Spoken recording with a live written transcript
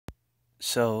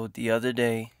So the other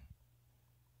day,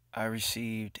 I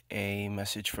received a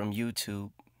message from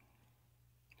YouTube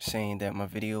saying that my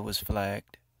video was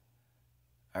flagged.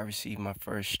 I received my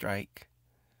first strike.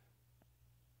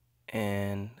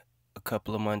 And a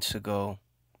couple of months ago,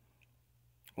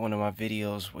 one of my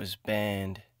videos was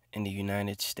banned in the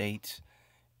United States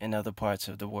and other parts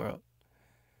of the world.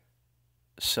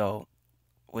 So,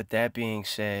 with that being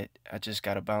said, I just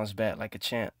got to bounce back like a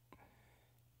champ.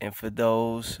 And for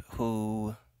those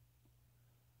who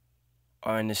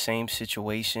are in the same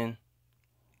situation,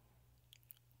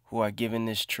 who are given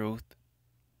this truth,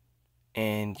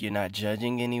 and you're not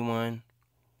judging anyone,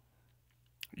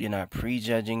 you're not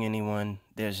prejudging anyone,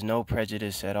 there's no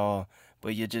prejudice at all,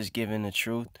 but you're just giving the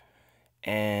truth.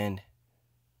 And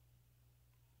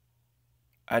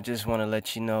I just want to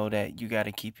let you know that you got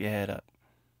to keep your head up.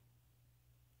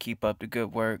 Keep up the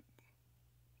good work.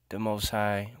 The Most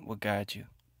High will guide you.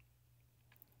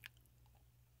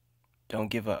 Don't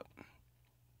give up.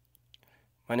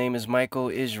 My name is Michael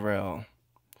Israel.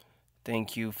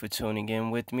 Thank you for tuning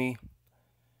in with me.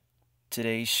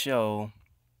 Today's show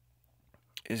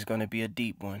is going to be a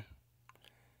deep one.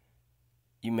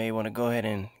 You may want to go ahead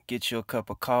and get you a cup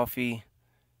of coffee,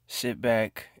 sit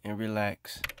back, and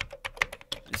relax.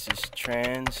 This is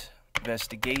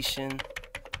Transvestigation,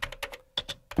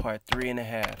 Part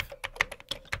 3.5,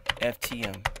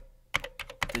 FTM.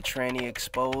 The Tranny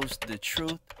exposed the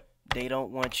truth they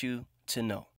don't want you to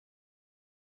know.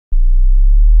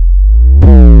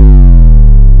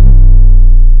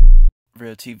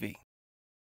 Real TV.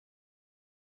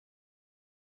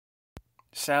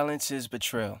 Silence is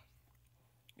betrayal.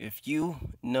 If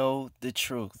you know the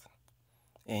truth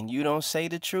and you don't say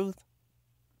the truth,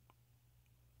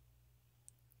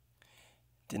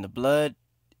 then the blood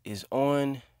is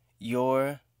on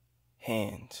your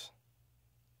hands.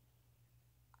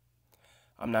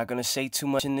 I'm not going to say too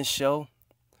much in this show.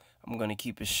 I'm going to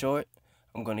keep it short.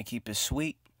 I'm going to keep it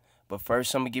sweet. But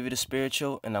first, I'm going to give you the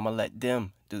spiritual, and I'm going to let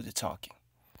them do the talking.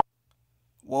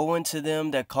 Woe unto them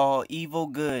that call evil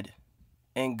good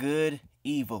and good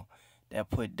evil, that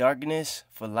put darkness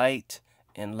for light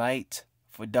and light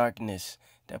for darkness,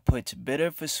 that puts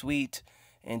bitter for sweet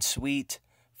and sweet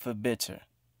for bitter.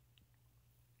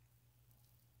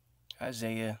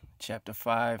 Isaiah chapter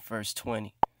 5, verse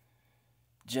 20.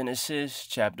 Genesis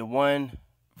chapter 1,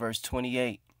 verse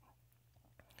 28.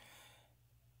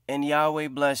 And Yahweh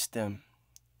blessed them,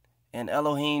 and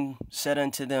Elohim said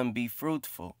unto them, Be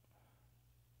fruitful,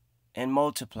 and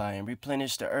multiply, and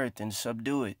replenish the earth, and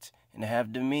subdue it, and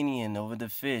have dominion over the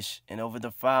fish, and over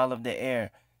the fowl of the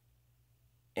air,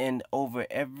 and over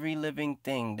every living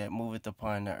thing that moveth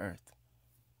upon the earth.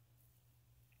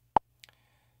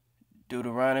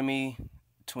 Deuteronomy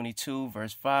 22,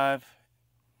 verse 5.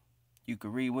 You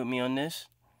can read with me on this.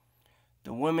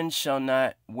 The woman shall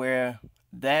not wear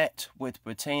that which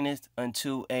pertaineth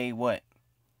unto a what?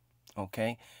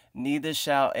 Okay. Neither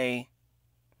shall a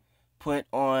put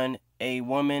on a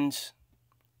woman's,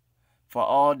 for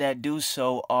all that do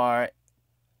so are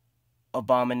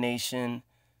abomination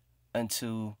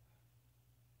unto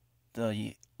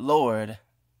the Lord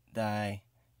thy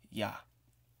Yah.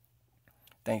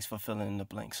 Thanks for filling in the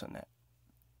blanks on that.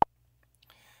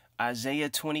 Isaiah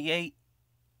 28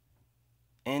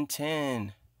 and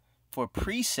 10. For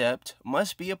precept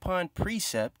must be upon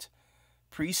precept,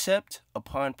 precept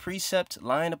upon precept,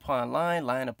 line upon line,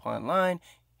 line upon line,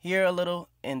 here a little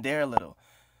and there a little.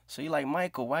 So you're like,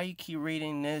 Michael, why you keep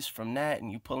reading this from that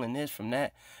and you pulling this from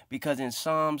that? Because in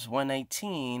Psalms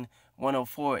 118,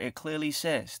 104, it clearly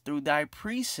says, through thy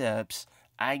precepts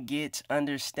I get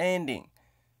understanding.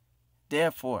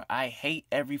 Therefore, I hate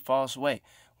every false way.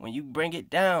 When you break it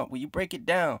down,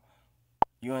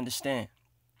 you understand.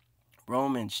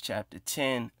 Romans chapter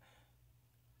 10,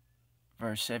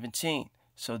 verse 17.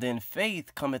 So then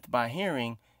faith cometh by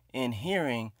hearing, and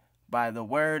hearing by the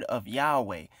word of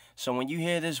Yahweh. So when you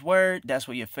hear this word, that's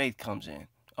where your faith comes in.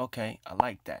 Okay, I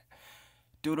like that.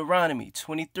 Deuteronomy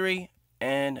 23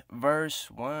 and verse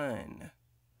 1.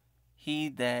 He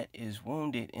that is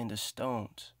wounded in the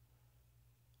stones,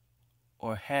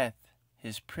 or hath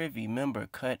his privy member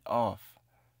cut off,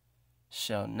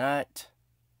 shall not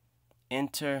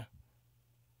enter,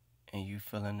 and you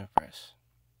fill in the rest.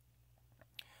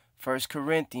 1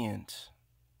 Corinthians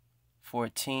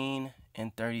 14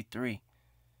 and 33.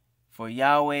 For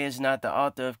Yahweh is not the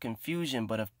author of confusion,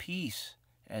 but of peace,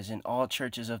 as in all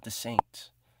churches of the saints.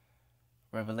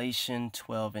 Revelation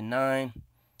 12 and 9.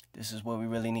 This is what we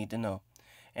really need to know.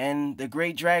 And the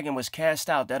great dragon was cast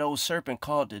out, that old serpent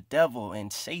called the devil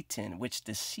and Satan, which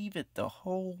deceiveth the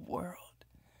whole world,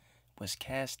 was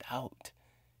cast out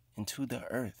into the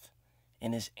earth,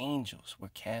 and his angels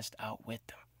were cast out with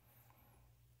them.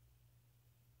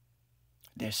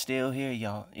 They're still here,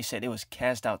 y'all. He said it was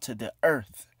cast out to the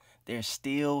earth. They're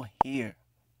still here.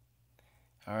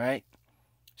 All right.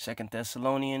 2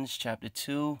 Thessalonians chapter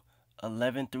 2,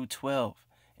 11 through 12.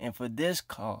 And for this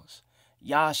cause,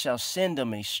 Yah shall send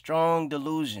them a strong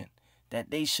delusion,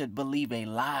 that they should believe a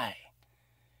lie,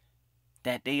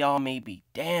 that they all may be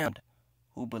damned,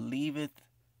 who believeth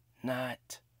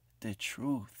not the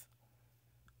truth,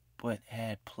 but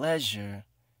had pleasure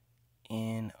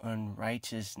in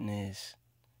unrighteousness.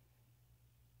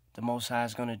 The Most High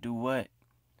is going to do what?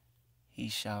 He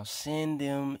shall send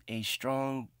them a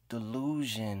strong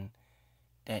delusion,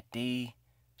 that they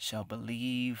shall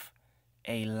believe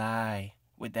a lie.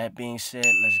 With that being said,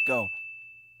 let's go.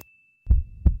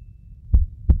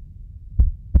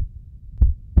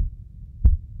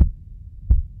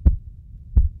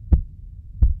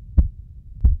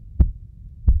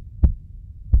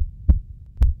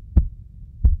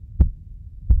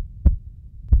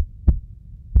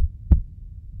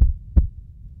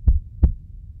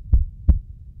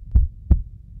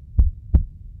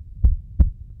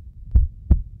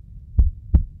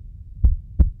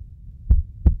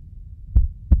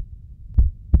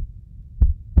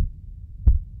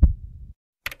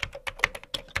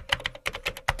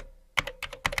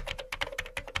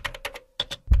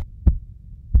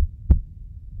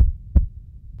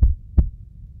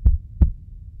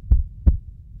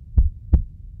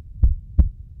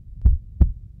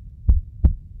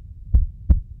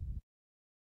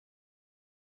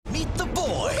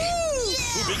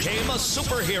 Became a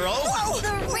superhero. Whoa!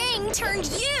 The ring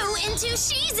turned you into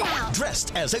She's-Out.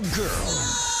 Dressed as a girl.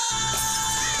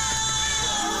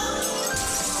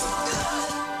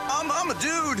 I'm a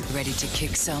dude. Ready to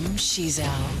kick some She's-Out?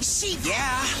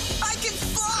 Yeah, I can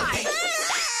fly.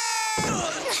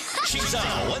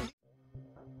 She's-Out.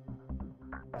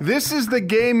 This is the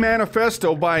Gay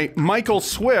Manifesto by Michael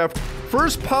Swift,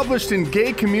 first published in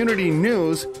Gay Community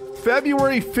News,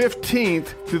 February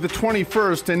 15th through the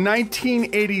 21st in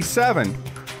 1987.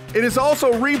 It is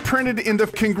also reprinted in the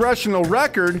Congressional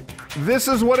Record. This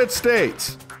is what it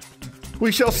states.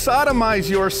 We shall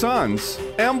sodomize your sons,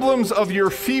 emblems of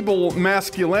your feeble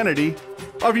masculinity,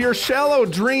 of your shallow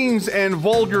dreams and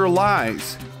vulgar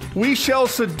lies. We shall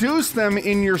seduce them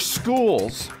in your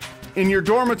schools, in your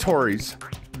dormitories,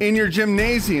 in your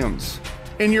gymnasiums,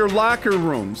 in your locker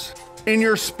rooms, in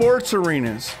your sports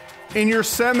arenas, in your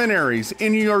seminaries,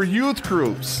 in your youth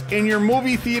groups, in your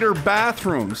movie theater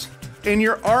bathrooms, in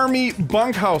your army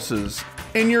bunkhouses,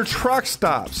 in your truck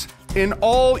stops, in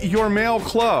all your male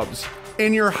clubs,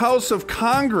 in your House of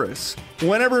Congress,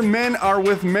 whenever men are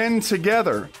with men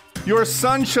together. Your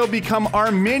sons shall become our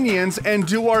minions and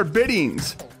do our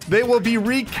biddings. They will be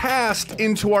recast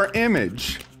into our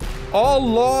image. All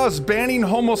laws banning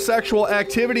homosexual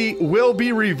activity will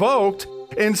be revoked.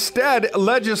 Instead,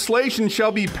 legislation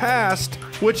shall be passed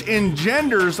which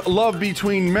engenders love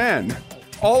between men.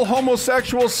 All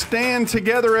homosexuals stand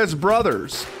together as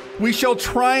brothers. We shall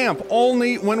triumph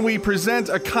only when we present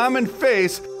a common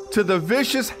face to the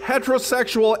vicious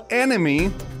heterosexual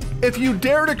enemy. If you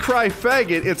dare to cry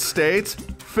faggot, it states,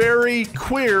 fairy,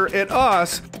 queer at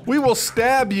us, we will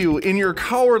stab you in your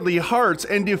cowardly hearts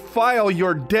and defile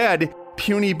your dead,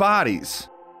 puny bodies.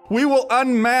 We will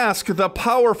unmask the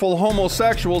powerful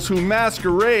homosexuals who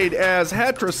masquerade as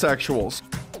heterosexuals.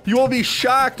 You will be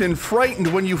shocked and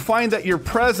frightened when you find that your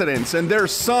presidents and their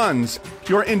sons,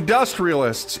 your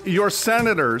industrialists, your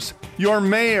senators, your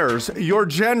mayors, your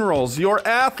generals, your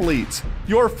athletes,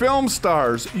 your film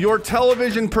stars, your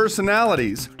television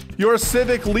personalities, your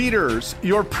civic leaders,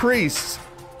 your priests,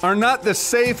 are not the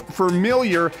safe,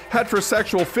 familiar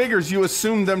heterosexual figures you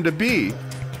assume them to be.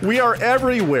 We are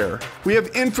everywhere. We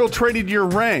have infiltrated your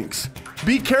ranks.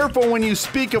 Be careful when you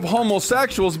speak of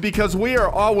homosexuals because we are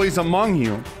always among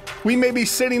you. We may be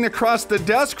sitting across the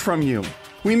desk from you.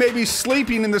 We may be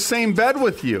sleeping in the same bed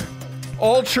with you.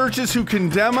 All churches who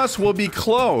condemn us will be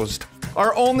closed.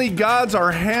 Our only gods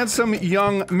are handsome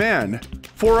young men.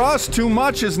 For us, too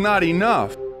much is not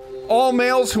enough. All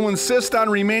males who insist on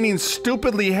remaining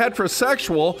stupidly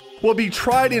heterosexual will be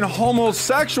tried in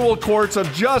homosexual courts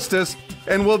of justice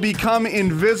and will become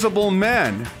invisible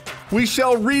men. We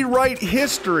shall rewrite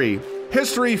history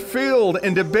filled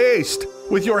and debased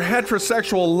with your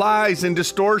heterosexual lies and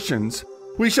distortions.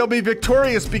 We shall be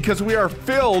victorious because we are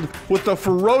filled with the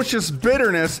ferocious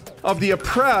bitterness of the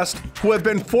oppressed who have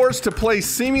been forced to play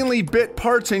seemingly bit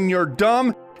parts in your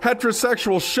dumb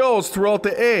heterosexual shows throughout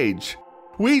the age.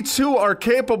 We too are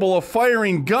capable of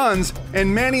firing guns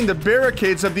and manning the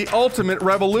barricades of the ultimate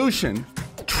revolution.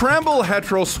 Tremble,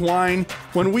 hetero swine,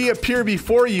 when we appear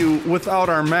before you without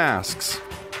our masks.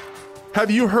 Have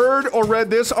you heard or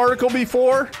read this article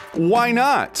before? Why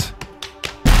not?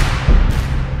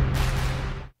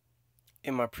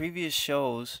 In my previous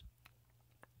shows,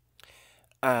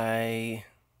 I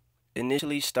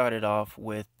initially started off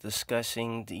with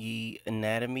discussing the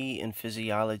anatomy and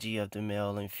physiology of the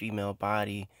male and female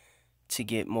body to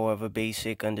get more of a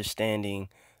basic understanding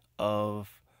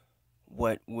of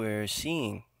what we're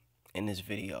seeing in this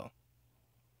video.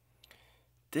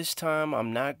 This time,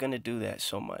 I'm not going to do that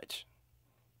so much.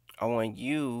 I want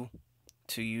you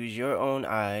to use your own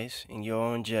eyes and your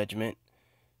own judgment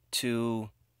to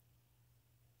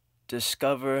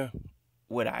discover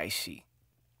what I see.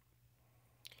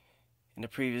 In the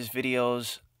previous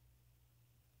videos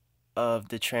of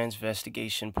the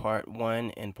Transvestigation Part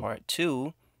 1 and Part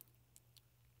 2,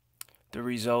 the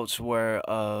results were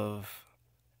of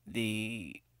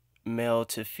the male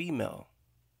to female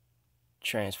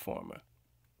transformer.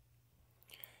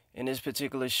 In this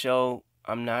particular show,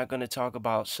 I'm not going to talk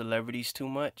about celebrities too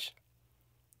much.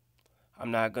 I'm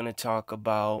not going to talk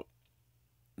about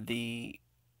the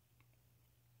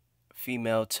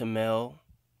female to male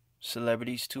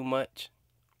celebrities too much.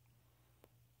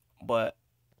 But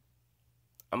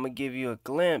I'm going to give you a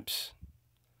glimpse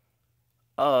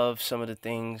of some of the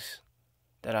things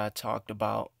that I talked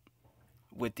about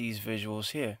with these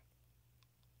visuals here.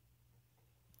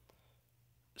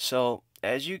 So,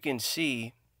 as you can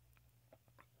see,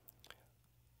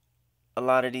 a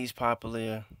lot of these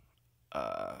popular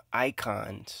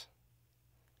icons,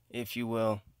 if you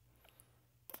will,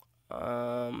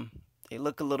 they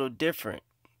look a little different.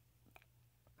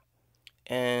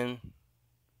 And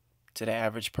to the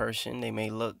average person, they may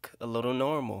look a little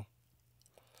normal.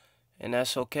 And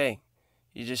that's okay.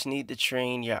 You just need to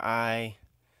train your eye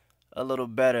a little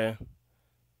better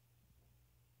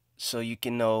so you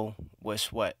can know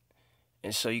what's what.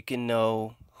 And so you can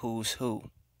know who's who.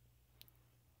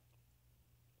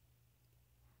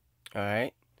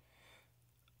 Alright?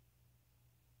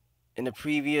 In the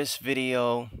previous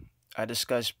video, I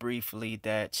discussed briefly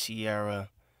that Sierra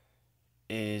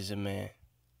is a man.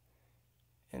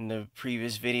 In the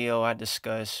previous video, I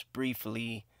discussed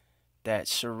briefly that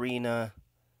Serena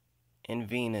and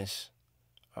Venus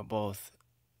are both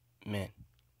men.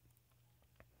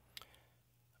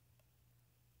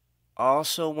 I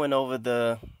also went over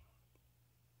the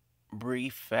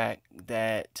brief fact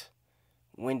that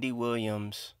Wendy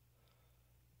Williams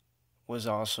was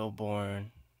also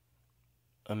born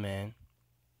a man.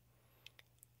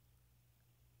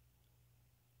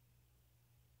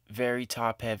 Very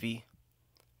top heavy,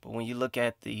 but when you look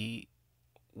at the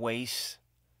waist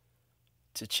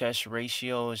to chest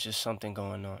ratio, it's just something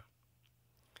going on.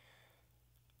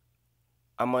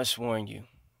 I must warn you.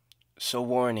 So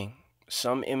warning,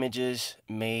 some images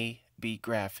may be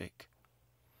graphic.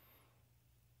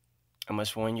 I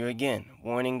must warn you again.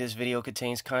 Warning, this video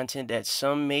contains content that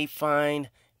some may find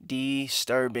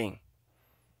disturbing.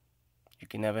 You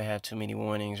can never have too many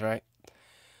warnings, right?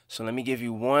 So let me give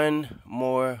you one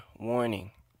more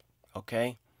warning,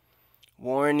 okay?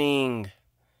 Warning,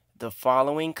 the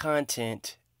following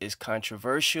content is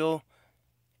controversial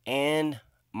and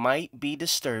might be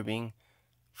disturbing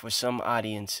for some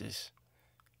audiences.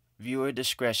 Viewer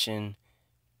discretion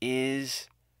is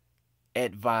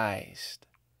advised.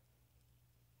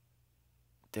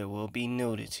 There will be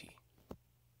nudity.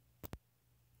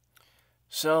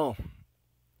 So,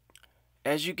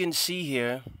 as you can see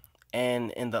here,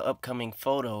 and in the upcoming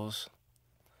photos,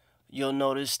 you'll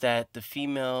notice that the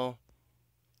female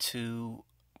to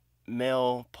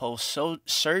male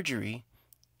post-surgery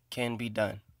can be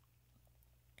done.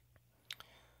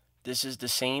 This is the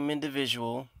same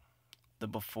individual, the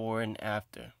before and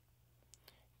after.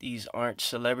 These aren't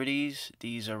celebrities.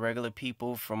 These are regular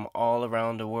people from all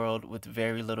around the world with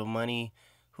very little money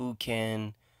who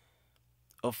can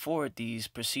afford these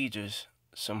procedures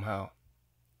somehow.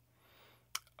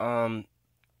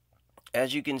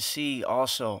 As you can see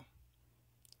also,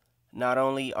 not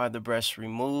only are the breasts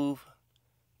removed,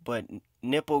 but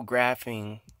nipple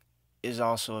grafting is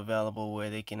also available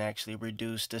where they can actually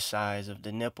reduce the size of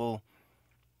the nipple.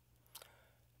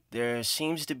 There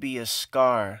seems to be a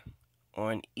scar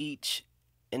on each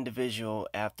individual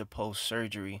after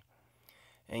post-surgery,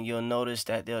 and you'll notice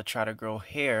that they'll try to grow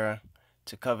hair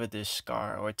to cover this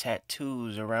scar or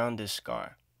tattoos around this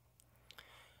scar.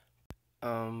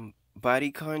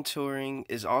 Body contouring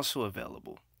is also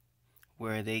available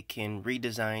where they can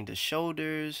redesign the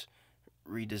shoulders,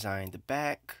 redesign the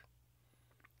back.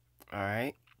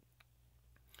 Alright.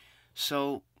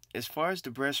 So, as far as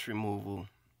the breast removal,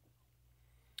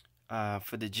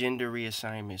 for the gender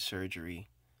reassignment surgery.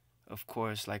 Of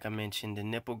course, like I mentioned, the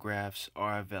nipple grafts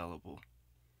are available.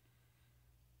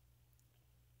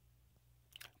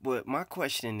 But my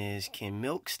question is, can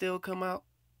milk still come out?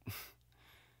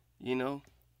 You know,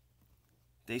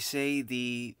 they say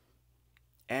the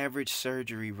average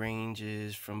surgery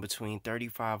ranges from between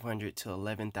 $3,500 to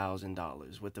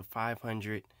 $11,000, with a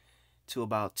 $500 to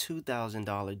about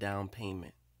 $2,000 down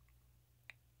payment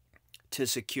to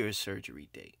secure surgery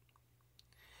date.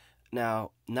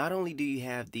 Now, not only do you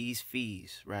have these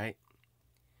fees, right,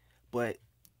 but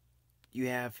you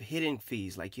have hidden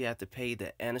fees, like you have to pay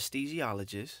the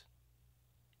anesthesiologist.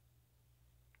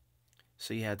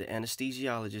 So you have the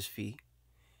anesthesiologist fee,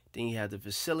 then you have the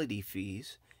facility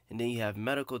fees, and then you have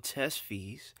medical test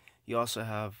fees. You also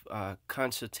have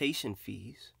consultation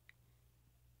fees.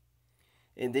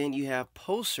 And then you have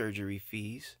post-surgery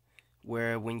fees,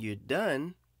 where when you're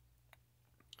done,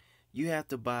 you have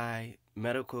to buy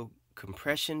medical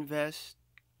compression vests,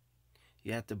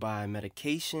 you have to buy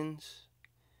medications,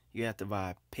 you have to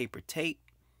buy paper tape,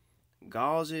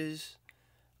 gauzes,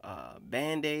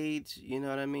 Band-Aids, you know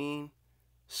what I mean?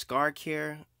 Scar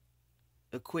care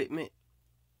equipment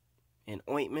and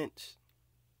ointments.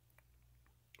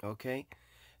 Okay?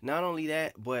 Not only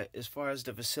that, but as far as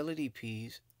the facility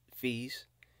fees,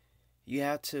 you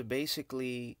have to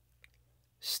basically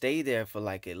stay there for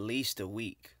like at least a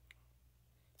week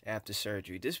after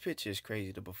surgery. This picture is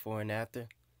crazy, the before and after.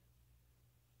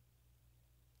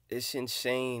 It's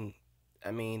insane.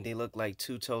 I mean, they look like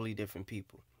two totally different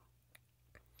people.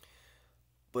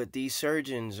 But these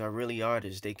surgeons are really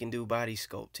artists. They can do body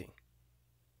sculpting.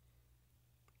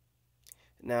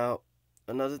 Now,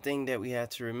 another thing that we have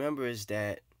to remember is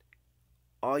that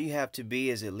all you have to be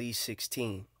is at least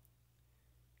 16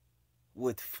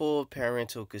 with full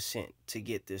parental consent to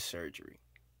get this surgery.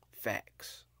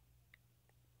 Facts.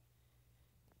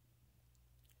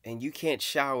 And you can't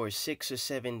shower 6 or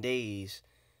 7 days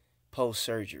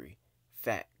post-surgery.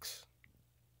 Facts.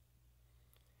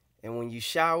 And when you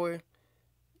shower,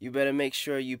 you better make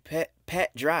sure you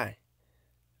pat dry.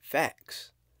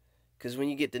 Facts. Because when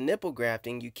you get the nipple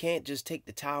grafting, you can't just take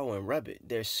the towel and rub it.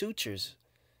 There's sutures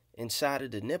inside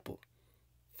of the nipple.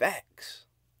 Facts.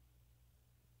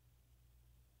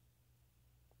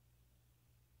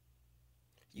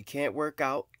 You can't work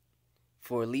out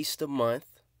for at least a month.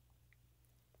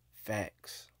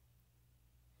 Facts.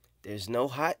 There's no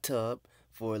hot tub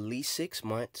for at least 6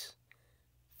 months.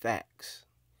 Facts.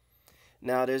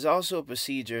 Now, there's also a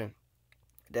procedure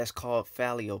that's called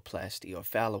phalloplasty or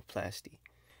phalloplasty.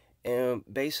 And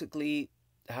basically,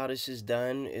 how this is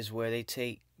done is where they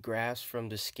take grafts from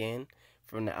the skin,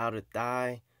 from the outer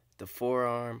thigh, the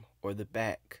forearm, or the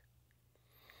back.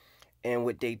 And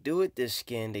what they do with this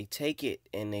skin, they take it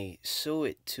and they sew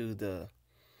it to the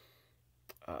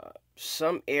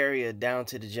some area down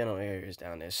to the genital areas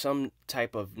down there, some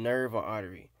type of nerve or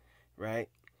artery, right?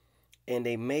 And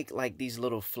they make like these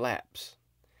little flaps,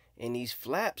 and these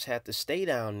flaps have to stay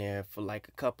down there for like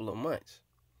a couple of months.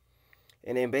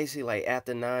 And then basically, like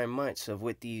after 9 months of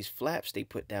what these flaps they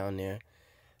put down there,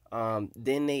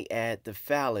 then they add the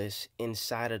phallus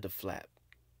inside of the flap.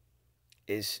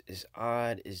 It's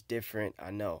odd, it's different,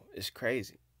 I know, it's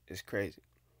crazy, it's crazy.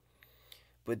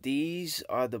 But these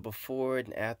are the before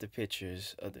and after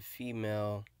pictures of the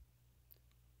female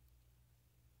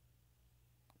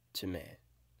to man,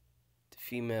 the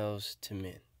females to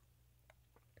men.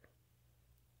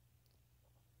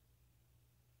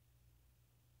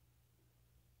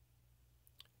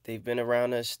 They've been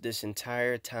around us this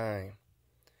entire time.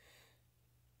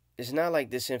 It's not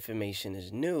like this information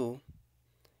is new.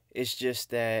 It's just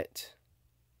that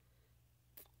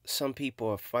some people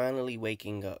are finally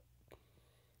waking up.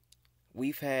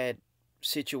 We've had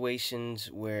situations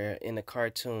where in the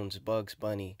cartoons, Bugs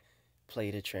Bunny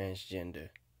played a transgender.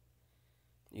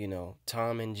 You know,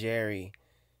 Tom and Jerry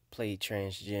played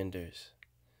transgenders.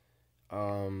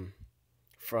 From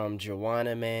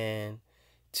Joanna Man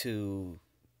to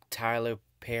Tyler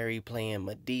Perry playing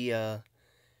Medea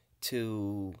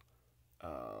to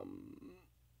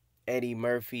Eddie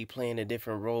Murphy playing the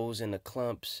different roles in the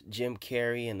Clumps, Jim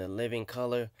Carrey in The Living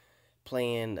Color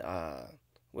playing,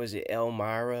 was it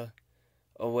Elmira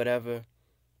or whatever?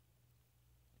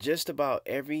 Just about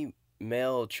every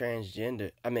male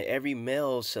transgender, every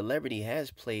male celebrity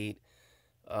has played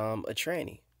a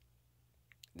tranny.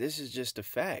 This is just a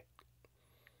fact.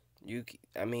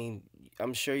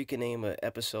 I'm sure you can name an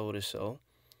episode or so.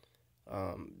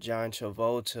 John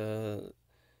Travolta,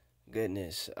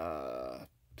 goodness,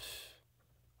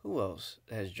 who else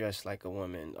has dressed like a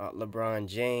woman? LeBron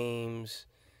James,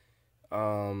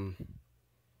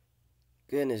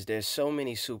 Goodness, there's so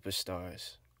many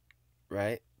superstars,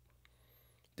 right?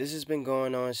 This has been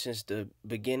going on since the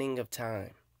beginning of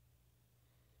time.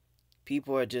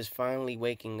 People are just finally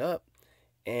waking up,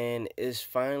 and it's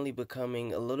finally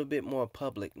becoming a little bit more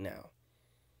public now.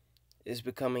 It's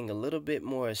becoming a little bit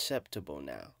more acceptable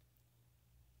now.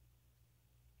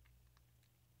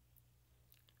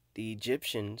 The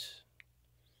Egyptians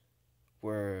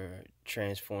were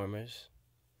transformers.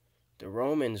 The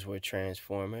Romans were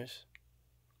transformers.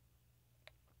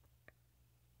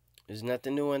 There's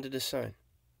nothing new under the sun.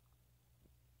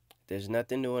 There's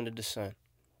nothing new under the sun.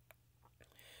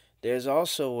 There's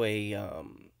also a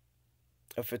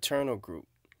fraternal group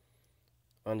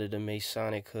under the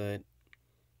Masonic hood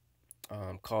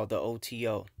called the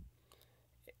OTO,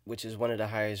 which is one of the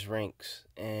highest ranks.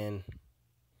 And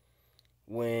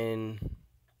when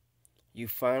you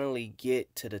finally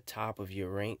get to the top of your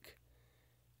rank,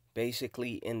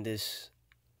 basically in this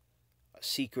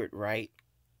secret rite,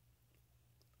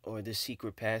 or this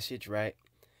secret passage, right,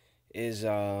 is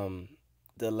the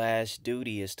last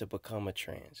duty is to become a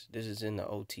trans. This is in the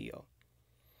OTO.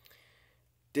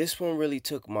 This one really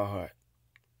took my heart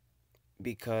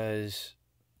because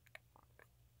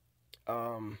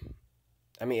I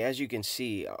mean, as you can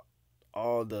see,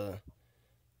 all the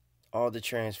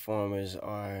Transformers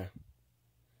are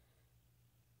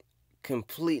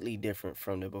completely different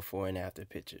from the before and after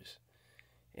pictures.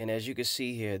 And as you can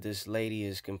see here, this lady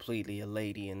is completely a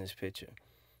lady in this picture.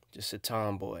 Just a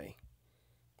tomboy,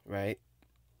 right?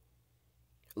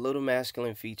 Little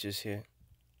masculine features here,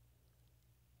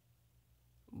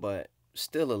 but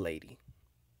still a lady.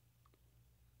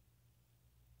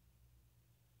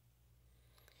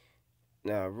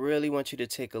 Now, I really want you to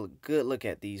take a good look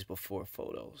at these before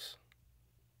photos.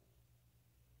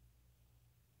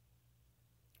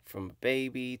 From a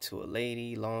baby to a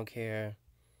lady, long hair,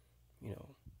 you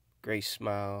know, great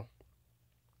smile.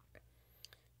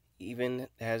 Even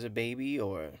has a baby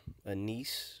or a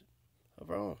niece of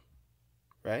her own,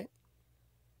 right?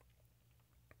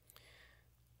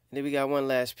 And then we got one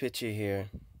last picture here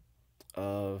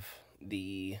of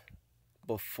the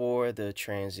before the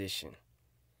transition.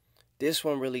 This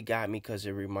one really got me because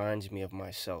it reminds me of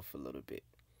myself a little bit.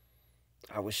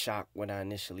 I was shocked when I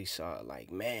initially saw it.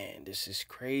 Like, man, this is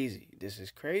crazy. This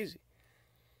is crazy.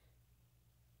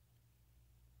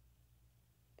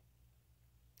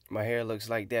 My hair looks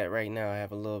like that right now. I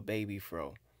have a little baby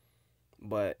fro.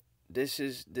 But this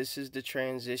is the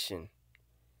transition.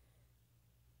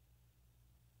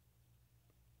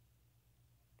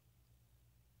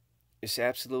 It's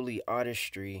absolutely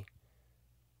artistry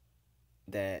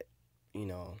that, you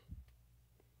know,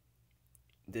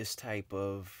 this type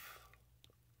of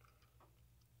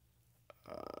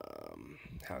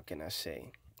how can I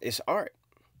say? It's art.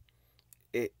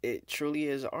 It truly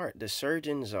is art. The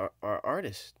surgeons are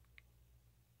artists.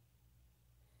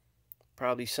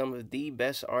 Probably some of the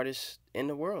best artists in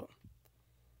the world.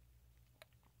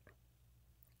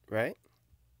 Right?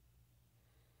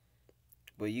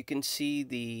 But you can see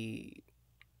the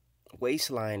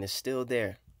waistline is still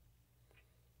there.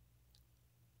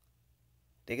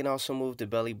 They can also move the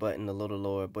belly button a little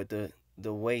lower, but the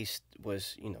waist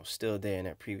was, you know, still there in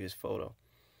that previous photo.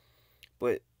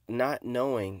 But not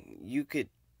knowing, you could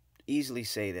easily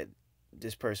say that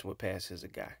this person would pass as a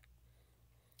guy.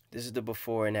 This is the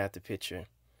before and after picture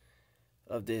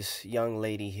of this young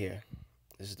lady here.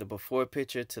 This is the before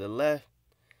picture to the left,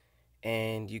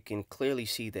 and you can clearly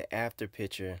see the after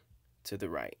picture to the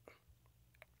right.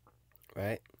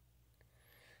 Right?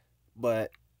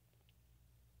 But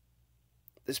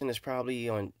this one is probably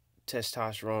on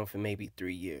testosterone for maybe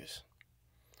 3 years.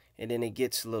 And then it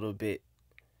gets a little bit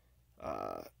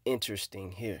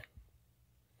interesting here.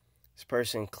 This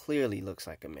person clearly looks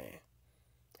like a man.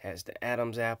 Has the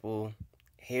Adam's apple,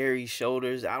 hairy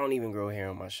shoulders. I don't even grow hair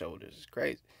on my shoulders. It's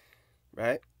crazy,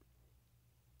 right?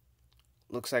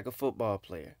 Looks like a football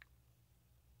player.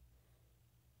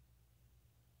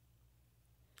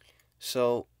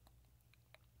 So,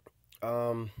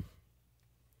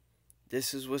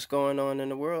 this is what's going on in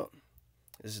the world.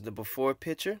 This is the before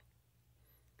picture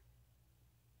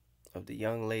of the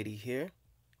young lady here.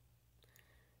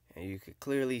 And you can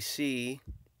clearly see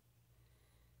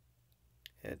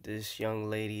that this young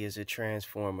lady is a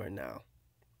transformer now.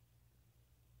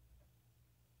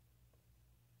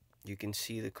 You can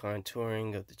see the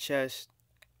contouring of the chest,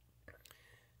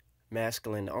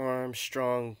 masculine arms,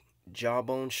 strong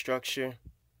jawbone structure,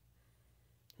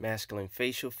 masculine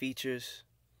facial features.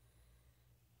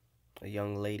 A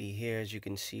young lady here, as you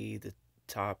can see, the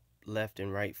top left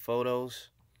and right photos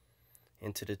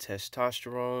into the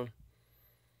testosterone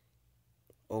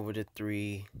over the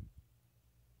 3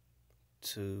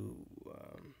 to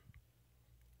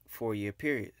 4-year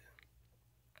period.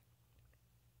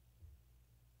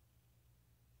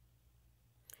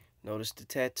 Notice the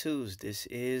tattoos. This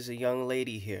is a young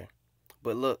lady here.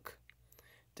 But look,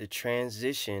 the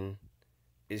transition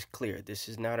is clear. This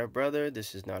is not her brother.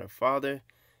 This is not her father.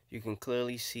 You can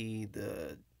clearly see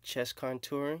the chest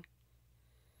contouring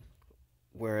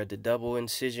where the double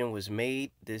incision was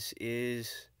made. This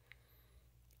is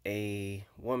a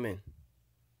woman.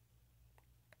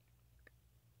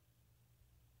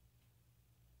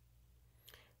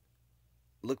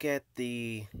 Look at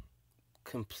the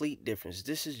complete difference.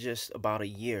 This is just about a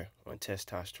year on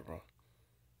testosterone.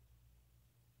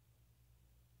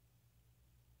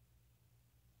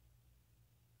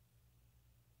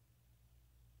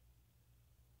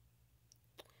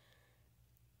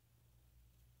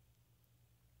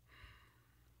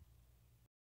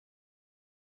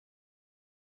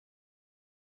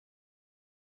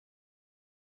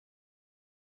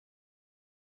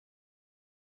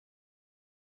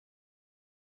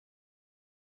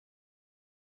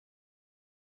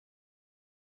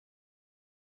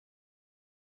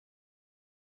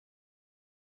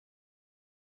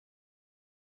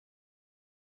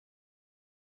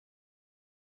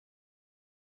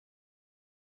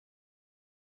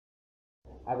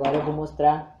 Agora eu vou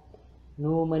mostrar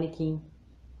no manequim,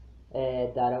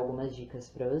 dar algumas dicas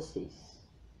para vocês.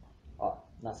 Ó,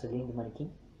 nosso lindo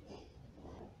manequim.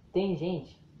 Tem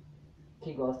gente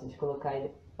que gosta de colocar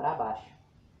ele para baixo,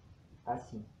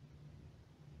 assim.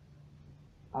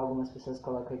 Algumas pessoas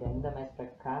colocam ele ainda mais para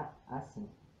cá, assim.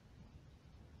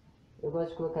 Eu gosto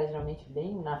de colocar geralmente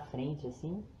bem na frente,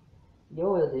 assim. E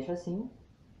ou eu deixo assim,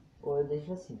 ou eu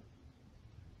deixo assim,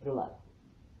 pro lado.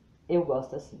 Eu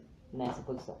gosto assim, nessa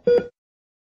posição.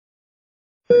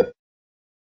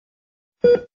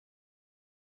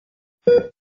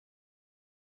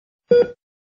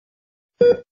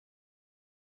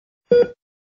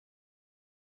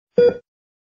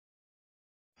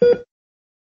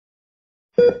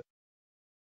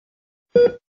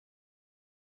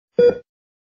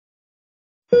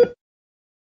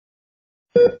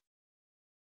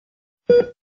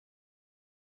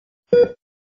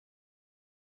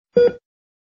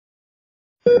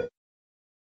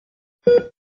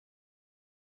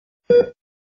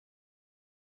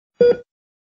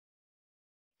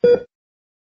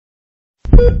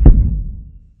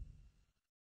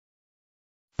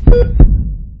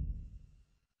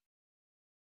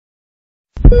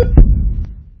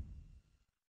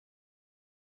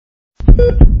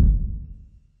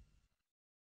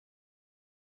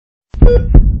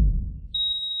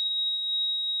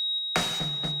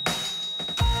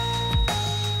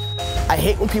 I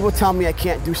hate when people tell me I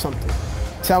can't do something.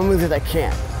 Tell me that I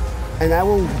can't. And I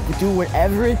will do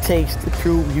whatever it takes to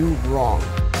prove you wrong.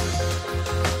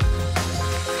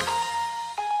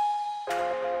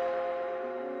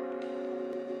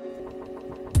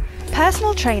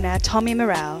 Personal trainer Tommy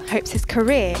Morrell hopes his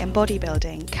career in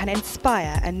bodybuilding can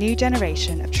inspire a new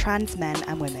generation of trans men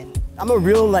and women. I'm a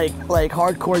real like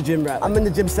hardcore gym rat. I'm in the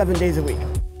gym 7 days a week.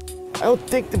 I don't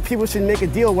think that people should make a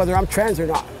deal whether I'm trans or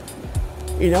not.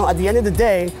 You know, at the end of the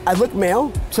day, I look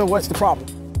male, so what's the problem?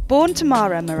 Born to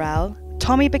Mara Morrell,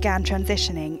 Tommy began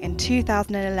transitioning in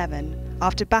 2011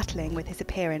 after battling with his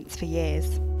appearance for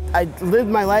years. I lived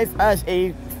my life as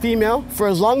a female for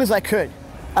as long as I could.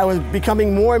 I was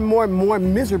becoming more and more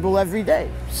miserable every day.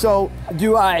 So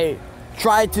do I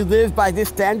try to live by this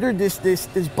standard, this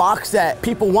box that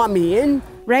people want me in?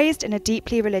 Raised in a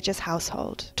deeply religious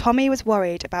household, Tommy was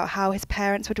worried about how his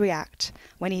parents would react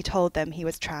when he told them he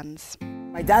was trans.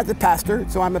 My dad's a pastor,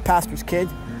 so I'm a pastor's kid.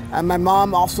 And my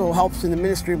mom also helps in the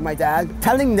ministry of my dad.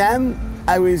 Telling them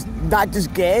I was not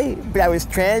just gay, but I was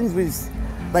trans was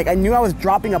like, I knew I was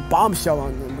dropping a bombshell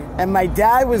on them. And my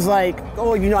dad was like,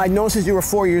 oh, you know, I know since you were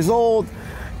 4 years old,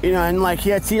 you know, and like he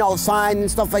had seen all the signs and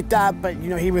stuff like that, but you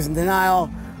know, he was in denial.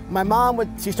 My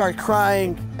mom, she started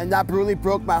crying, and that really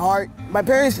broke my heart. My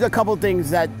parents did a couple things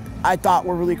that I thought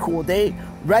were really cool. They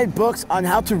read books on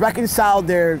how to reconcile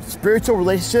their spiritual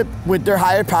relationship with their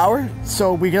higher power,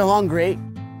 so we get along great.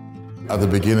 At the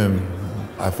beginning,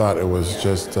 I thought it was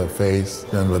just a phase,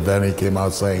 but then he came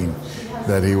out saying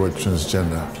that he was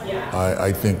transgender.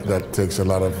 I think that takes a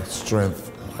lot of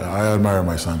strength. I admire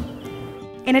my son.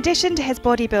 In addition to his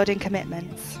bodybuilding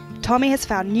commitments, Tommy has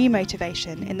found new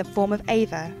motivation in the form of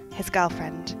Ava, his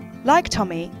girlfriend. Like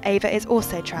Tommy, Ava is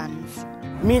also trans.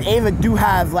 Me and Ava do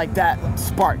have like that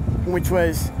spark, which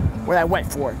was what I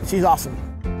went for. She's awesome.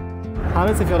 How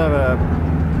does it feel to have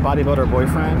a bodybuilder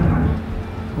boyfriend?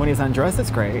 When he's undressed, it's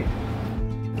great.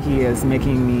 He is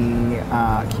making me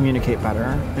communicate better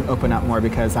and open up more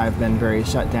because I've been very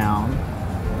shut down.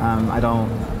 I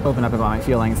don't open up about my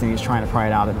feelings, and he's trying to pry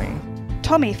it out of me.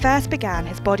 Tommy first began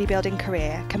his bodybuilding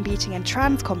career competing in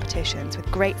trans competitions with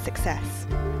great success.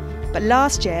 But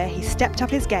last year he stepped up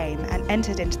his game and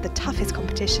entered into the toughest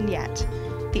competition yet,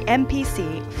 the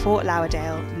MPC Fort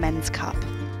Lauderdale Men's Cup.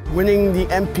 Winning the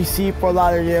MPC Fort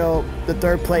Lauderdale, the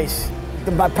 3rd place.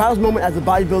 My proudest moment as a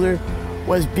bodybuilder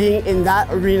was being in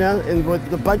that arena and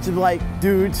with a bunch of like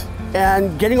dudes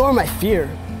and getting over my fear.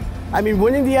 I mean,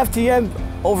 winning the FTM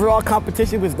overall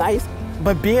competition was nice,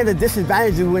 but being at a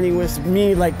disadvantage in winning was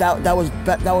me, like that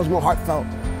was more heartfelt.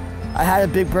 I had a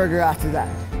big burger after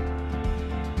that.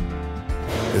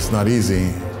 It's not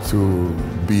easy to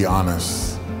be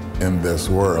honest in this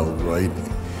world, right?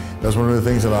 That's one of the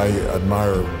things that I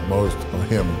admire most of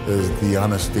him, is the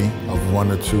honesty of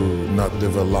wanting to not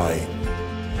live a lie.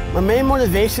 My main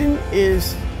motivation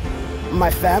is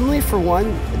my family, for one.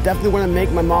 I definitely want to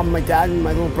make my mom, my dad, and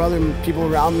my little brother, and people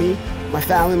around me, my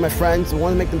family, my friends, I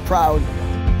want to make them proud.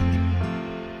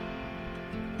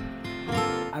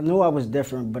 I knew I was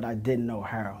different, but I didn't know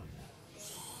how.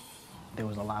 There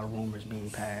was a lot of rumors being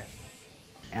passed,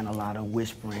 and a lot of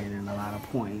whispering, and a lot of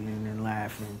pointing and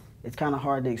laughing. It's kind of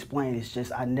hard to explain. It's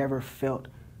just I never felt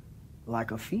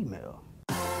like a female.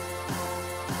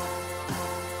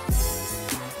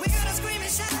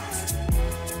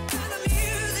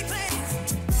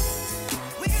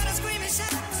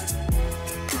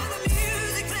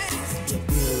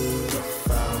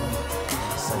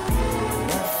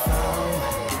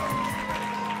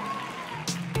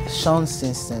 Sean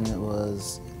Simpson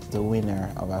was the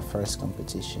winner of our first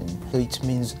competition. So it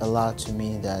means a lot to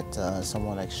me that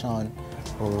someone like Sean,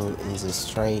 who is a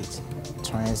straight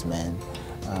trans man,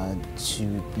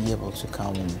 to be able to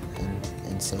come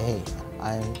and say, hey,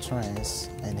 I am trans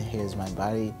and here's my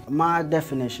body. My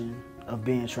definition of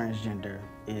being transgender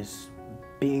is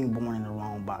being born in the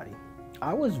wrong body.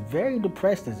 I was very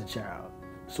depressed as a child,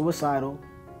 suicidal.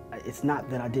 It's not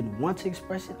that I didn't want to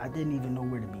express it, I didn't even know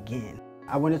where to begin.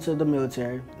 I went into the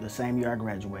military the same year I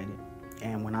graduated,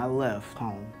 and when I left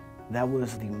home, that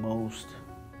was the most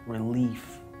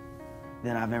relief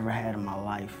that I've ever had in my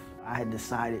life. I had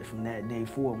decided from that day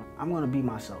forward, I'm going to be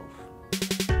myself.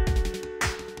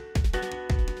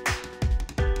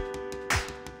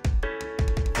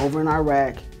 Over in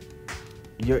Iraq,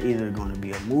 you're either going to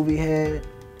be a movie head,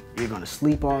 you're going to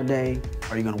sleep all day,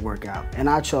 or you're going to work out. And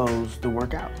I chose to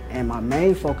work out. And my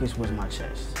main focus was my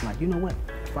chest. Like, you know what?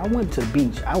 If I went to the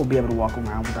beach, I would be able to walk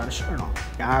around without a shirt on.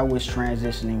 I was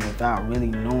transitioning without really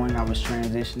knowing I was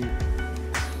transitioning.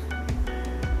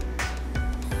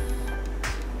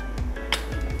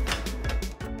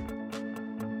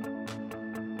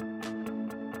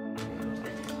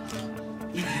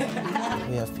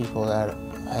 We have people that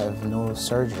have no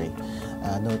surgery,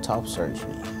 no top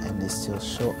surgery, and they still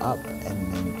show up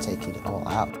and then take it all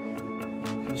out.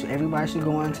 Everybody should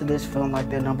go into this feeling like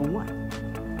they're number one.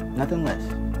 Nothing less,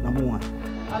 number one.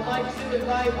 I'd like to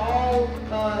invite all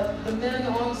the men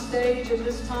on stage at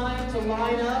this time to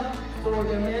line up for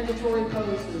their mandatory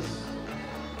poses.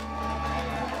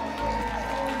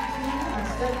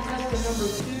 Step test number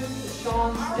 2,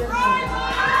 Sean Simpson.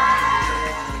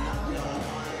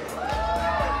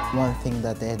 One thing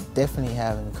that they definitely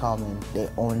have in common, they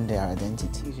own their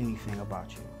identity. Is anything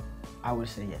about you? I would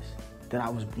say yes, that I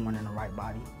was born in the right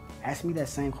body. Ask me that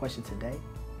same question today,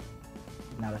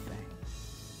 not a thing.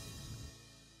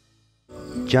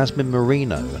 Jasmine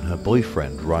Marino and her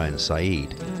boyfriend Ryan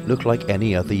Saeed look like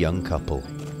any other young couple,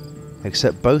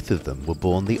 except both of them were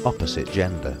born the opposite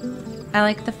gender. I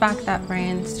like the fact that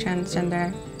Ryan's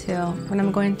transgender too. When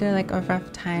I'm going through like a rough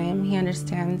time, he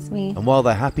understands me. And while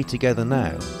they're happy together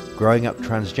now, growing up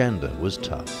transgender was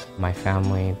tough. My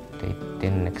family, they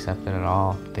didn't accept it at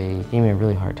all. They gave me a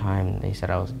really hard time. They said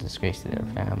I was a disgrace to their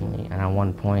family. And at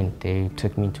one point, they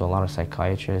took me to a lot of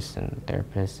psychiatrists and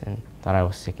therapists and thought I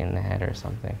was sick in the head or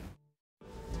something.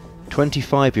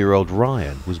 25-year-old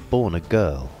Ryan was born a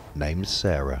girl named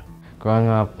Sarah. Growing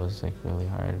up was like really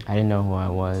hard. I didn't know who I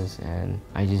was, and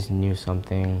I just knew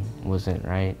something wasn't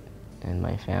right in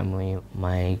my family.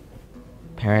 My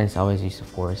parents always used to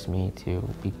force me to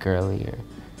be girly, or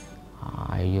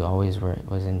I always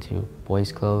was into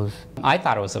boys' clothes. I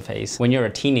thought it was a phase. When you're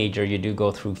a teenager, you do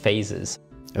go through phases.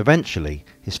 Eventually,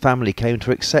 his family came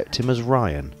to accept him as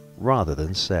Ryan rather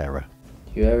than Sarah.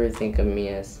 Do you ever think of me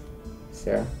as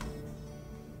Sarah?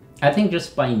 I think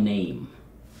just by name.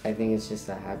 I think it's just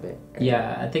a habit. Right?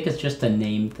 Yeah, I think it's just a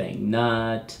name thing,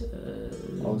 not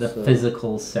the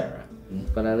physical Sarah.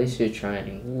 But at least you're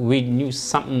trying. We knew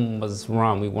something was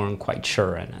wrong. We weren't quite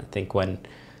sure, and I think when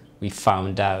we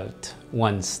found out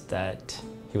once that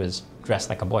he was dressed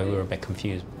like a boy, we were a bit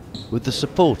confused. With the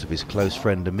support of his close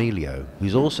friend Emilio,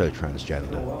 who's also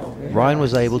transgender, Ryan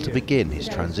was able to begin his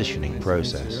transitioning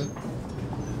process.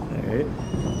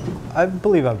 I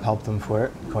believe I've helped him for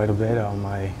it quite a bit.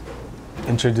 I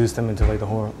introduced him into like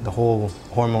the whole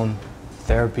hormone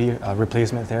therapy,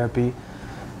 replacement therapy.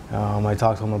 I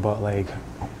talked to him about like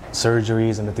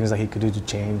surgeries and the things that he could do to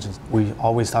change. We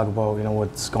always talk about, you know,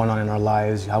 what's going on in our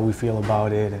lives, how we feel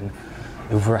about it, and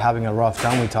if we're having a rough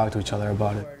time, we talk to each other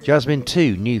about it. Jasmine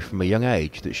too knew from a young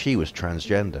age that she was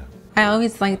transgender. I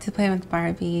always liked to play with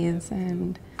Barbies,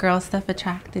 and girl stuff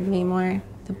attracted me more.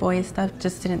 The boy stuff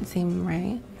just didn't seem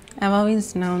right. I've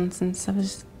always known since I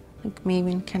was like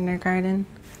maybe in kindergarten.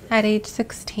 At age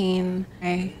 16,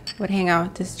 I would hang out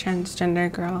with this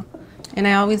transgender girl, and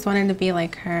I always wanted to be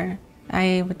like her.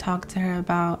 I would talk to her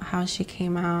about how she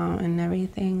came out and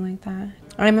everything like that.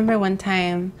 I remember one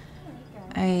time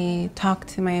I talked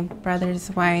to my brother's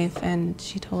wife, and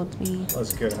she told me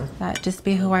that just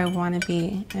be who I want to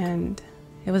be, and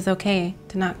it was okay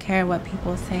to not care what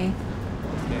people say.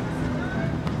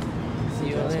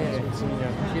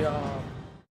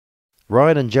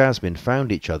 Ryan and Jasmine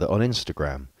found each other on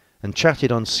Instagram and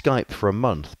chatted on Skype for a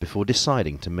month before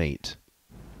deciding to meet.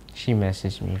 She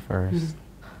messaged me first.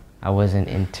 I wasn't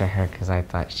into her because I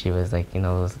thought she was like, you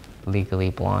know, those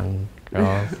legally blonde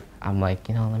girls. I'm like,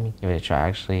 you know, let me give it a try.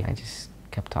 Actually, I just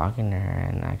kept talking to her,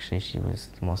 and actually she was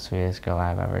the most sweetest girl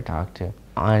I've ever talked to.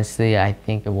 Honestly, I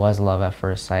think it was love at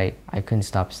first sight. I couldn't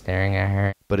stop staring at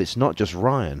her. But it's not just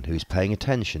Ryan who's paying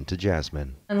attention to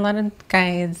Jasmine. A lot of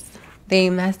guys, they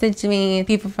message me,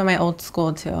 people from my old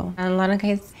school too. And a lot of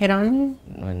guys hit on me.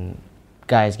 When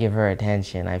guys give her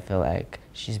attention, I feel like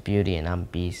she's beauty and I'm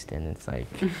beast, and it's like,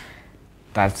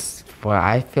 that's what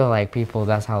I feel like people,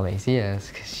 that's how they see us,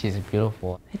 because she's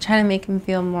beautiful. I try to make him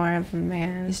feel more of a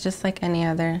man. He's just like any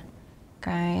other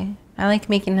guy. I like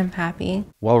making him happy.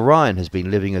 While Ryan has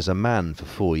been living as a man for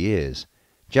 4 years,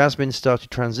 Jasmine started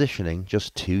transitioning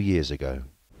just 2 years ago.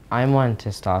 I'm on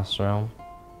testosterone.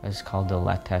 It's called the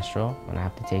Letestrol, and I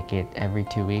have to take it every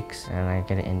 2 weeks, and I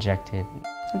get it injected.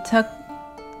 It took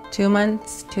 2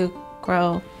 months to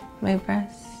grow my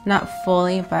breasts. Not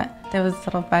fully, but there was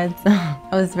little buds. I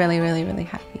was really, really, really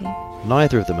happy.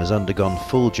 Neither of them has undergone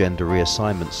full gender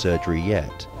reassignment surgery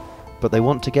yet, but they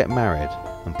want to get married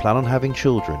and plan on having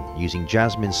children using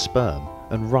Jasmine's sperm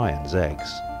and Ryan's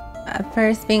eggs. At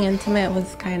first, being intimate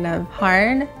was kind of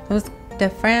hard. It was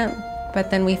different,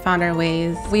 but then we found our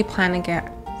ways. We plan to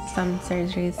get some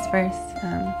surgeries first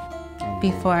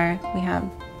before we have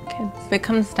kids. If it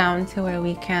comes down to where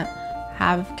we can't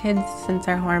have kids since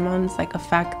our hormones like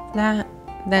affect that,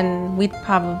 then we'd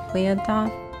probably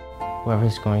adopt.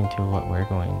 Whoever's going through what we're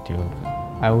going through,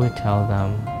 I would tell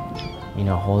them, you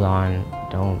know, hold on,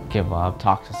 don't give up,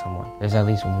 talk to someone. There's at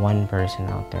least one person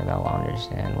out there that will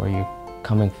understand where you're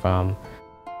coming from.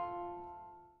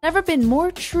 Never been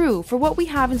more true for what we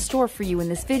have in store for you in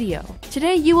this video.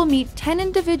 Today you will meet 10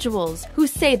 individuals who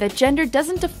say that gender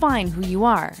doesn't define who you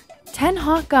are. 10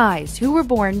 hot guys who were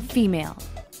born female.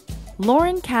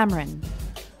 Lauren Cameron.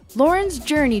 Lauren's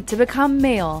journey to become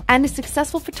male and a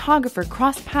successful photographer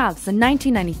crossed paths in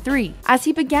 1993 as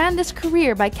he began this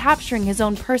career by capturing his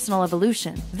own personal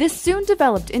evolution. This soon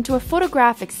developed into a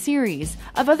photographic series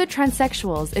of other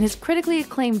transsexuals in his critically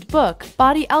acclaimed book,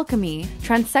 Body Alchemy: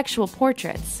 Transsexual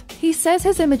Portraits. He says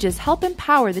his images help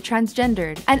empower the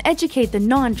transgendered and educate the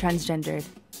non-transgendered.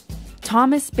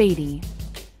 Thomas Beatty.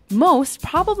 Most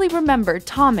probably remember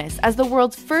Thomas as the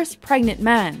world's first pregnant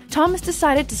man. Thomas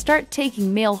decided to start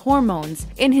taking male hormones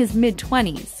in his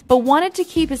mid-20s, but wanted to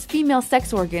keep his female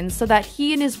sex organs so that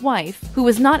he and his wife, who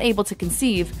was not able to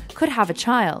conceive, could have a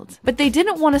child. But they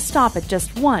didn't want to stop at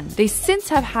just one. They since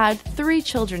have had 3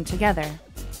 children together.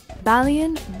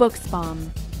 Balian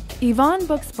Buxbaum. Yvonne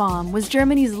Buxbaum was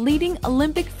Germany's leading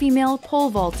Olympic female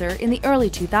pole vaulter in the early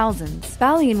 2000s.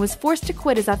 Balian was forced to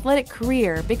quit his athletic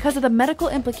career because of the medical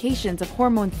implications of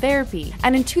hormone therapy,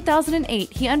 and in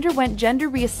 2008 he underwent gender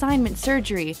reassignment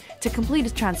surgery to complete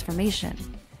his transformation.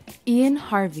 Ian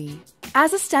Harvey.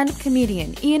 As a stand-up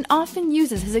comedian, Ian often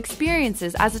uses his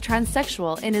experiences as a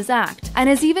transsexual in his act, and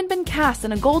has even been cast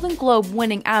in a Golden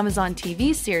Globe-winning Amazon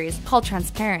TV series called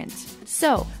Transparent.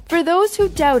 So, for those who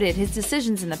doubted his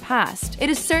decisions in the past, it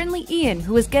is certainly Ian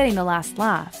who is getting the last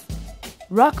laugh.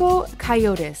 Rocco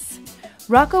Coyotes.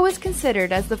 Rocco is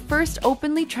considered as the first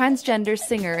openly transgender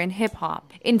singer in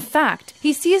hip-hop. In fact,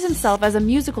 he sees himself as a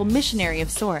musical missionary of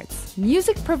sorts.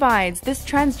 Music provides this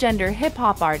transgender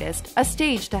hip-hop artist a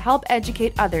stage to help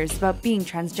educate others about being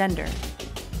transgender.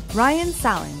 Ryan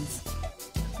Salins.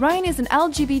 Ryan is an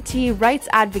LGBT rights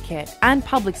advocate and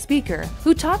public speaker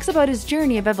who talks about his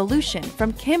journey of evolution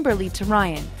from Kimberly to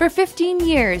Ryan. For 15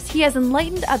 years, he has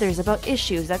enlightened others about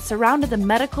issues that surrounded the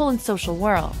medical and social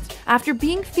world. After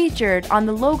being featured on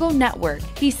the Logo Network,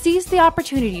 he seized the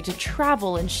opportunity to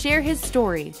travel and share his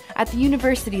story at the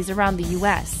universities around the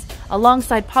US,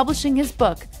 alongside publishing his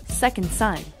book, Second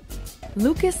Son.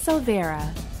 Lucas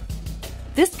Silveira.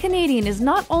 This Canadian is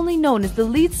not only known as the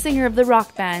lead singer of the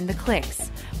rock band The Clicks,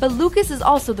 but Lucas is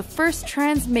also the first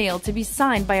trans male to be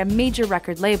signed by a major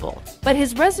record label. But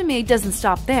his resume doesn't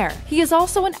stop there. He is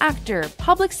also an actor,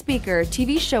 public speaker,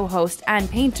 TV show host, and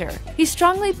painter. He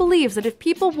strongly believes that if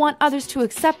people want others to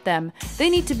accept them, they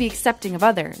need to be accepting of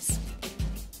others.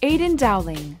 Aiden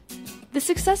Dowling. The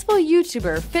successful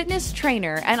YouTuber, fitness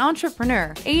trainer, and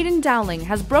entrepreneur, Aiden Dowling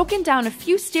has broken down a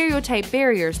few stereotype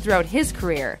barriers throughout his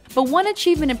career, but one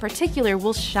achievement in particular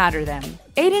will shatter them.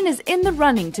 Aiden is in the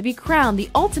running to be crowned the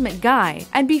ultimate guy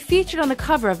and be featured on the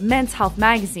cover of Men's Health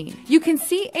magazine. You can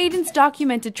see Aiden's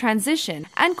documented transition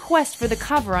and quest for the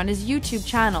cover on his YouTube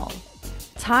channel.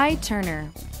 Ty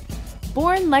Turner.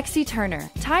 Born Lexi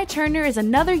Turner, Ty Turner is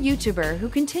another YouTuber who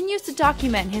continues to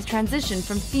document his transition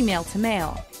from female to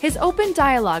male. His open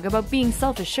dialogue about being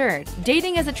self-assured,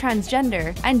 dating as a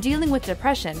transgender, and dealing with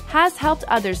depression has helped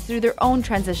others through their own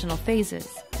transitional phases.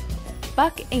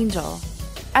 Buck Angel.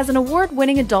 As an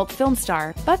award-winning adult film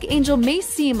star, Buck Angel may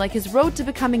seem like his road to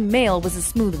becoming male was a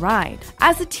smooth ride.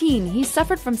 As a teen, he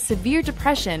suffered from severe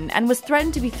depression and was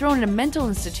threatened to be thrown in a mental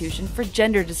institution for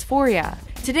gender dysphoria.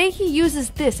 Today, he uses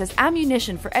this as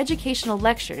ammunition for educational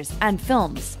lectures and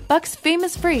films. Buck's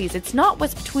famous phrase, "It's not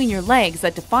what's between your legs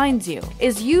that defines you,"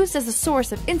 is used as a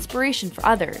source of inspiration for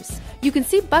others. You can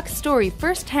see Buck's story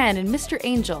firsthand in Mr.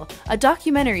 Angel, a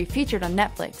documentary featured on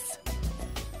Netflix.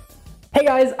 Hey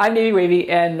guys, I'm Navy Wavy,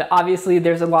 and obviously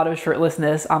there's a lot of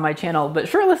shirtlessness on my channel, but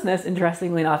shirtlessness,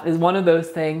 interestingly enough, is one of those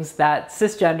things that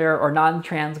cisgender or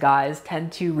non-trans guys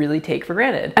tend to really take for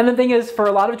granted. And the thing is, for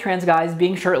a lot of trans guys,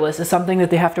 being shirtless is something that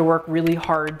they have to work really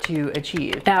hard to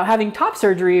achieve. Now, having top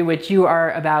surgery, which you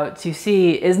are about to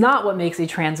see, is not what makes a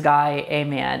trans guy a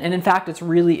man, and in fact, it's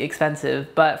really expensive,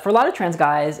 but for a lot of trans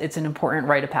guys, it's an important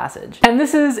rite of passage. And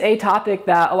this is a topic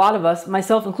that a lot of us,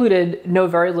 myself included, know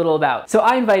very little about. So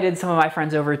I invited some of my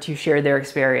friends over to share their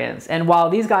experience. And while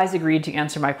these guys agreed to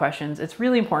answer my questions, it's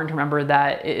really important to remember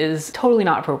that it is totally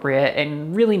not appropriate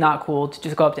and really not cool to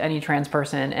just go up to any trans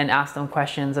person and ask them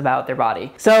questions about their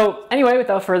body. So anyway,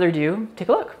 without further ado, take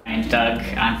a look. My name's Doug.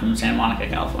 I'm from Santa Monica,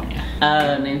 California.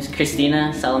 Name's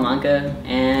Christina Salamanca,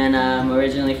 and I'm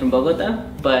originally from Bogota,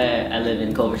 but I live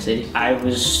in Culver City. I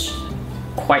was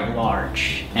quite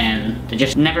large, and it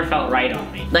just never felt right on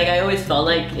me. Like, I always felt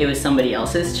like it was somebody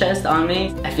else's chest on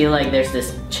me. I feel like there's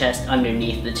this chest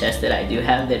underneath the chest that I do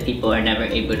have that people are never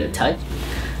able to touch.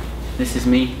 This is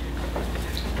me.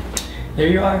 There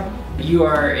you are. You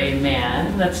are a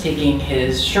man that's taking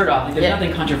his shirt off. Like, there's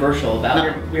nothing controversial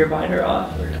about your binder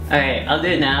off. Alright, I'll do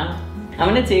it now. I'm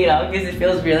gonna take it out because it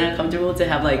feels really uncomfortable to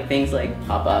have like things like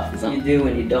pop off. Something you do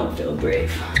when you don't feel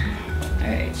brave.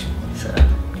 Alright, so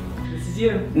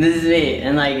this is me,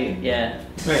 and like, yeah,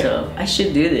 so I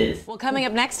should do this. Well, coming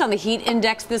up next on the Heat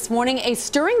Index this morning, a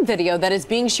stirring video that is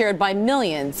being shared by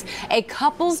millions. A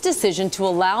couple's decision to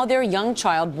allow their young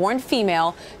child, born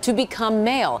female, to become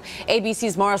male.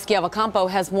 ABC's Mara Schiavocampo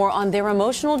has more on their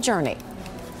emotional journey.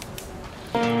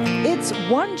 It's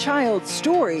one child's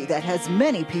story that has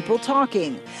many people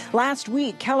talking. Last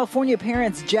week, California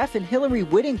parents Jeff and Hillary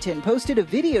Whittington posted a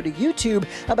video to YouTube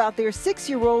about their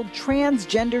 6-year-old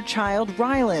transgender child,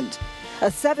 Ryland.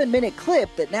 A 7-minute clip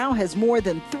that now has more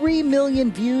than 3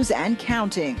 million views and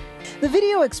counting. The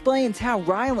video explains how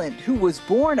Ryland, who was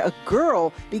born a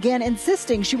girl, began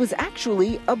insisting she was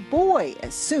actually a boy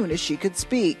as soon as she could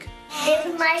speak. This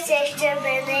is my sister,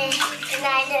 Billy, and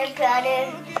I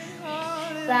brother.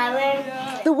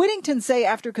 The Whittingtons say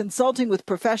after consulting with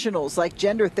professionals like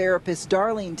gender therapist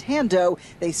Darlene Tando,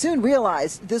 they soon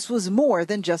realized this was more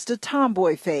than just a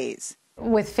tomboy phase.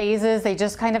 With phases, they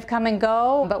just kind of come and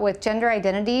go. But with gender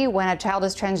identity, when a child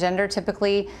is transgender,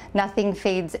 typically nothing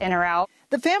fades in or out.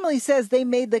 The family says they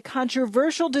made the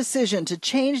controversial decision to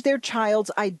change their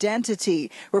child's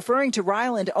identity, referring to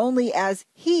Ryland only as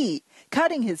he,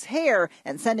 cutting his hair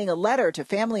and sending a letter to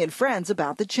family and friends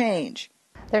about the change.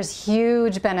 There's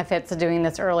huge benefits to doing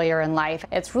this earlier in life.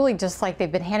 It's really just like they've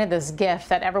been handed this gift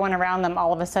that everyone around them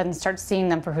all of a sudden starts seeing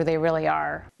them for who they really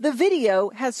are. The video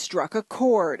has struck a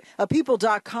chord. A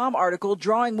People.com article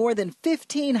drawing more than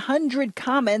 1,500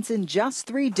 comments in just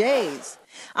 3 days.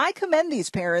 I commend these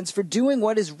parents for doing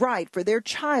what is right for their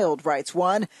child, writes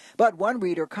one. But one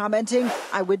reader commenting,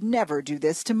 I would never do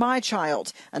this to my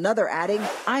child. Another adding,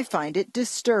 I find it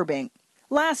disturbing.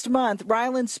 Last month,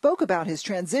 Rylan spoke about his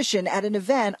transition at an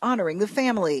event honoring the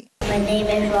family. My name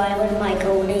is Rylan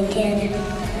Michael Lincoln.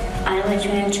 I'm a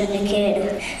transgender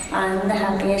kid. I'm the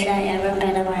happiest I ever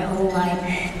been in my whole life.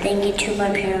 Thank you to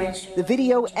my parents. The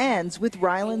video ends with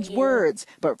Rylan's words,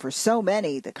 but for so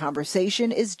many, the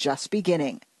conversation is just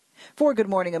beginning. For Good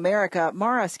Morning America,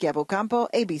 Mara Schiavocampo,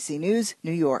 ABC News,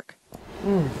 New York.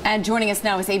 And joining us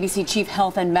now is ABC Chief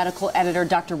Health and Medical Editor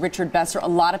Dr. Richard Besser. A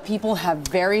lot of people have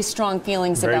very strong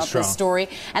feelings about this story.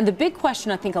 And the big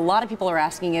question I think a lot of people are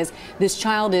asking is, this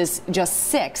child is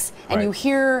just 6, and you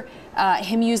hear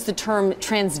him use the term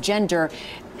transgender.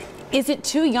 Is it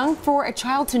too young for a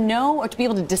child to know or to be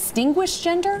able to distinguish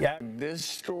gender? Yeah, this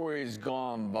story's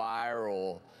gone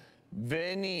viral.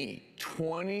 Vinny,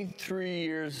 23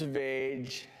 years of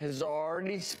age, has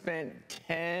already spent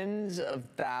tens of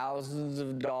thousands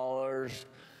of dollars.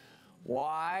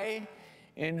 Why?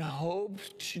 In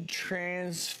hopes to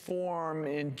transform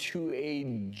into a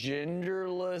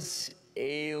genderless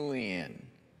alien.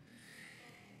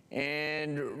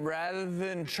 And rather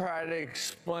than try to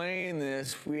explain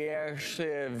this, we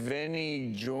actually have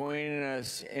Vinny joining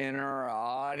us in our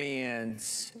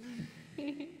audience.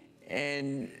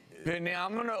 And Vinny,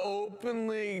 I'm going to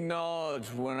openly acknowledge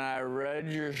when I read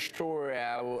your story,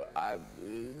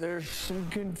 there's some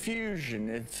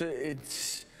confusion.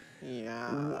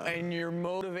 And your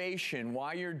motivation,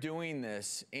 why you're doing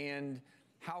this, and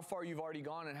how far you've already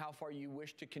gone and how far you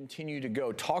wish to continue to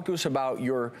go. Talk to us about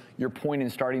your point in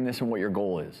starting this and what your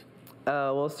goal is.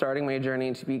 Well, starting my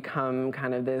journey to become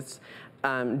kind of this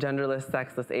genderless,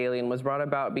 sexless alien was brought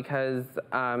about because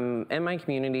in my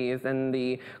communities, in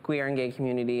the queer and gay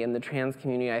community and the trans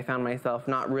community, I found myself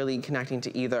not really connecting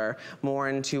to either, more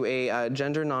into a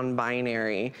gender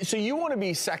non-binary. So you want to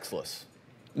be sexless?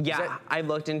 Yeah, I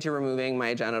looked into removing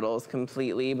my genitals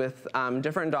completely with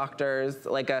different doctors,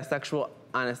 like a sexual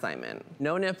on assignment.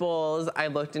 No nipples. I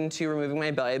looked into removing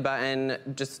my belly button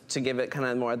just to give it kind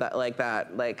of more that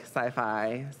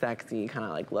sci-fi, sexy kind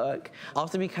of like look.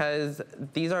 Also because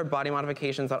these are body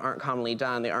modifications that aren't commonly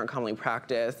done, they aren't commonly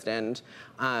practiced, and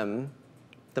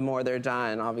the more they're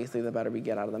done, obviously the better we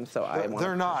get out of them. So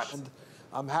they're not.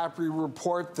 I'm happy to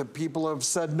report that people have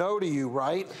said no to you,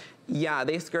 right? Yeah,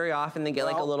 they scurry off and they get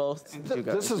like a little...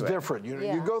 This is different.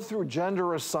 You go through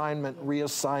gender assignment,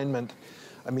 reassignment.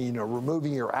 I mean,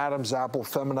 removing your Adam's apple,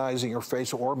 feminizing your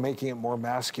face, or making it more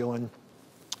masculine.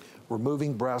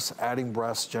 Removing breasts, adding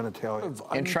breasts, genitalia.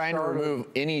 And trying to remove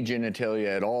any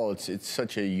genitalia at all, it's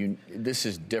such a, this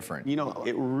is different. You know,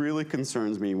 it really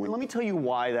concerns me. Let me tell you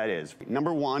why that is.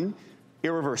 Number one,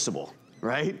 irreversible.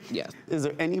 Right? Yes. Is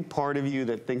there any part of you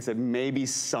that thinks that maybe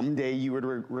someday you would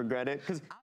regret it? Because